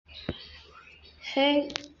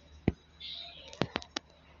Hey,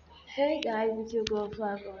 hey guys, it's your girl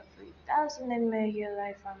Flag over 3000 and we're here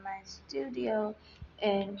live from my studio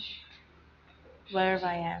and wherever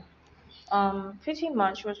I am. Pretty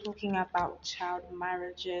much we're talking about child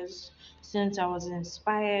marriages since I was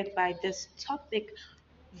inspired by this topic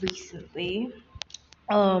recently.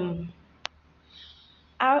 Um,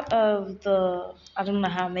 Out of I don't know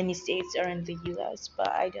how many states are in the US, but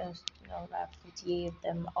I just know that 58 of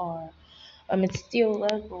them are. It's still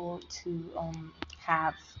legal to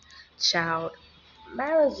have child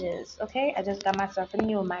marriages. Okay, I just got myself a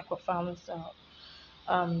new microphone, so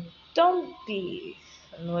um, don't be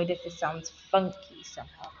annoyed if it sounds funky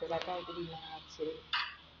somehow, because I don't really know how to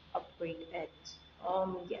upgrade it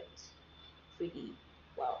yet pretty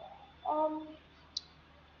well.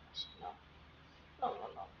 No,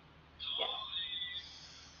 no. Yeah,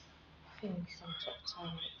 I think some tough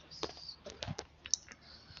time with this.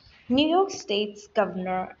 New York State's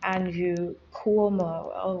Governor Andrew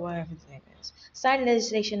Cuomo, or whatever his name is, signed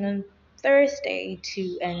legislation on Thursday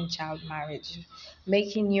to end child marriage,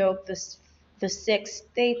 making New York the sixth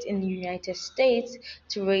state in the United States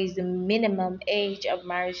to raise the minimum age of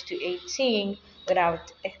marriage to 18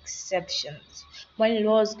 without exceptions. When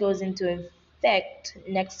laws goes into effect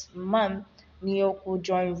next month, New York will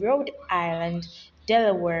join Rhode Island,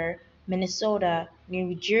 Delaware, Minnesota,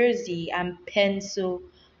 New Jersey, and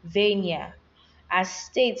Pennsylvania as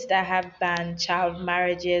states that have banned child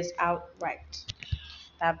marriages outright.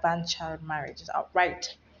 That ban child marriages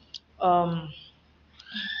outright. Um,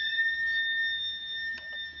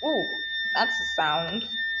 oh, that's a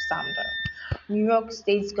sounder. New York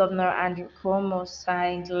State's Governor Andrew Cuomo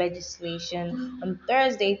signed legislation on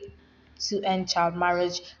Thursday to end child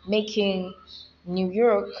marriage, making New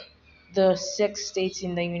York the sixth state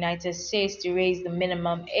in the United States to raise the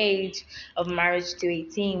minimum age of marriage to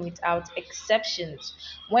 18 without exceptions.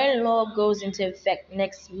 When law goes into effect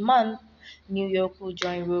next month, New York will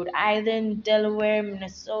join Rhode Island, Delaware,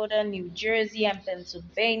 Minnesota, New Jersey, and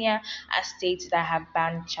Pennsylvania as states that have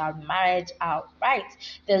banned child marriage outright.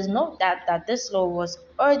 There's no doubt that this law was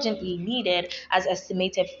urgently needed as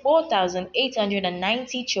estimated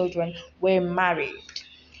 4,890 children were married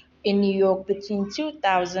in New York between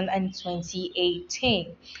 2000 and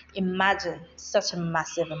 2018. Imagine such a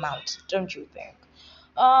massive amount, don't you think?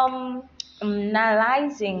 Um,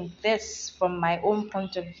 Analyzing this from my own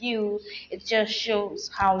point of view, it just shows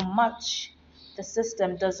how much the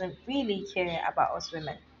system doesn't really care about us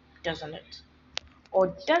women, doesn't it? Or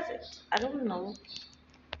does it? I don't know.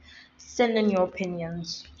 Send in your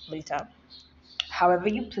opinions later. However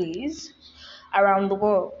you please. Around the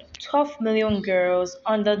world, 12 million girls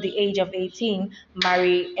under the age of 18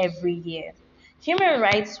 marry every year. Human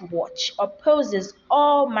Rights Watch opposes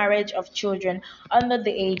all marriage of children under the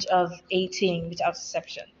age of 18 without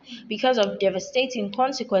exception because of devastating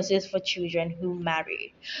consequences for children who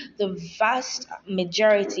marry, the vast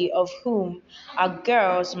majority of whom are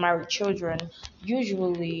girls married children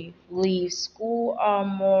usually leave school are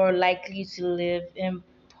more likely to live in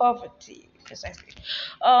poverty. Precisely.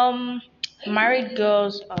 Um, Married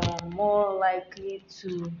girls are more likely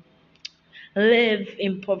to live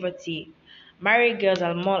in poverty. Married girls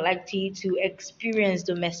are more likely to experience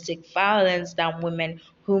domestic violence than women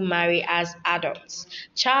who marry as adults.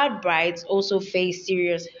 Child brides also face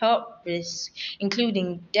serious health risks,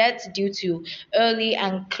 including deaths due to early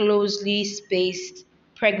and closely spaced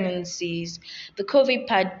pregnancies. The COVID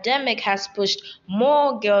pandemic has pushed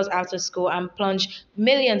more girls out of school and plunged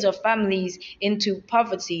millions of families into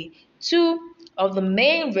poverty. Two of the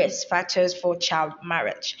main risk factors for child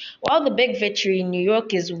marriage. While the big victory in New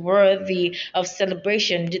York is worthy of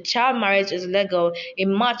celebration, the child marriage is legal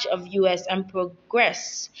in much of US and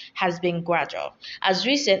progress has been gradual. As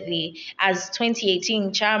recently as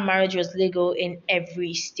 2018, child marriage was legal in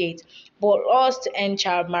every state. But laws to end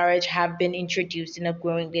child marriage have been introduced in a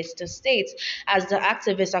growing list of states as the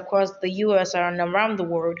activists across the US and around the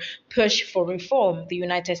world push for reform. The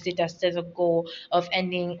United States has set a goal of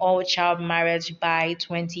ending all child marriage by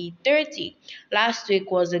 2030. Last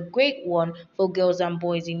week was a great one for girls and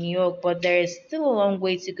boys in New York, but there is still a long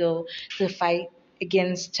way to go to fight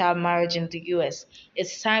against child marriage in the US.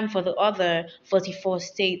 It's time for the other 44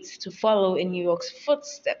 states to follow in New York's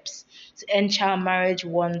footsteps to end child marriage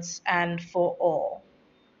once and for all.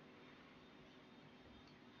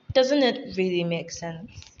 Doesn't it really make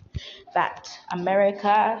sense that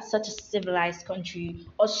America, such a civilized country,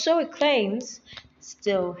 or so it claims,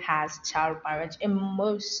 still has child marriage in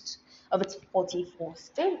most of its 44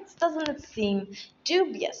 states? Doesn't it seem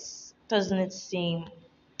dubious? Doesn't it seem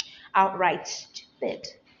outright stupid?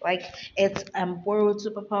 Like it's world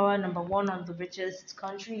superpower number one on the richest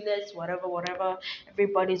country list, whatever, whatever.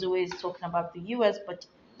 Everybody's always talking about the US, but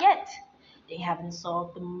yet they haven't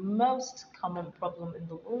solved the most common problem in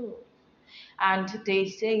the world. And they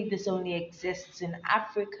say this only exists in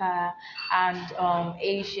Africa and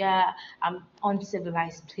Asia,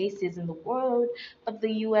 uncivilized places in the world, but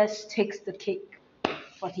the US takes the cake.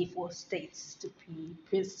 44 states to be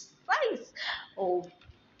precise. Oh,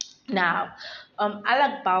 now,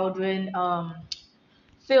 Alec Baldwin,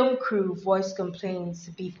 film crew voiced complaints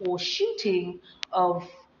before shooting of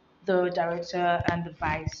the director and the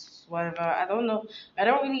vice, whatever. I don't know. I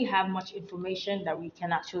don't really have much information that we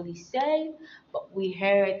can actually say, but we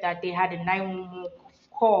heard that they had a 911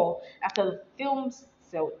 call after the film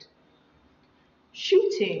failed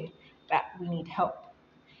shooting that we need help.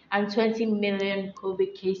 And 20 million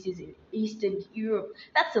COVID cases in Eastern Europe.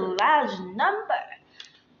 That's a large number.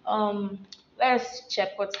 Um, let's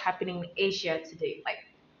check what's happening in Asia today. Like,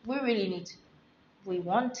 we really need to, we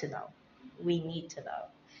want to know. We need to know.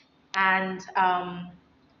 And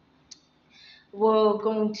we're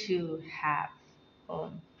going to have,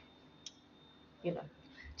 um, you know,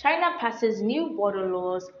 China passes new border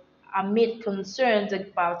laws amid concerns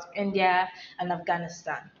about India and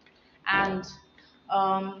Afghanistan. And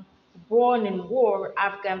um, born in war,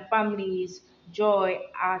 Afghan families joy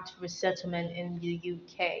at resettlement in the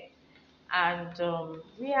UK. And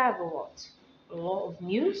we have a lot of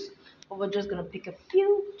news, but we're just going to pick a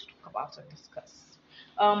few to talk about and discuss.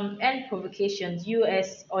 End provocations.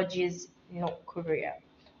 U.S. urges North Korea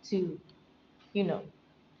to, you know,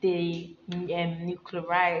 they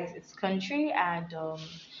nuclearize its country, and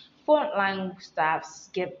frontline staffs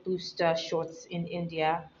get booster shots in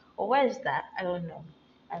India. Or where is that? I don't know.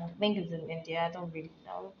 I don't think it's in India. I don't really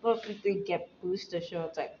know. But if they get booster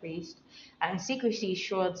shots at least. And secrecy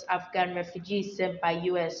shots Afghan refugees sent by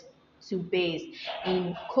US to base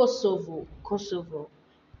in Kosovo.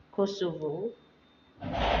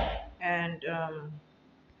 And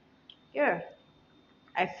yeah,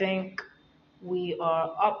 I think we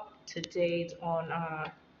are up to date on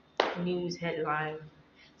our news headline.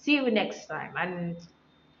 See you next time. And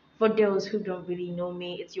for those who don't really know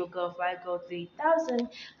me, it's your girl Fly Girl 3000.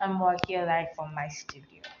 I'm working live from my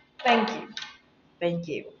studio. Thank you. Thank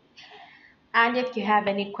you. And if you have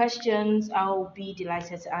any questions, I'll be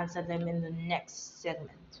delighted to answer them in the next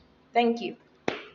segment. Thank you.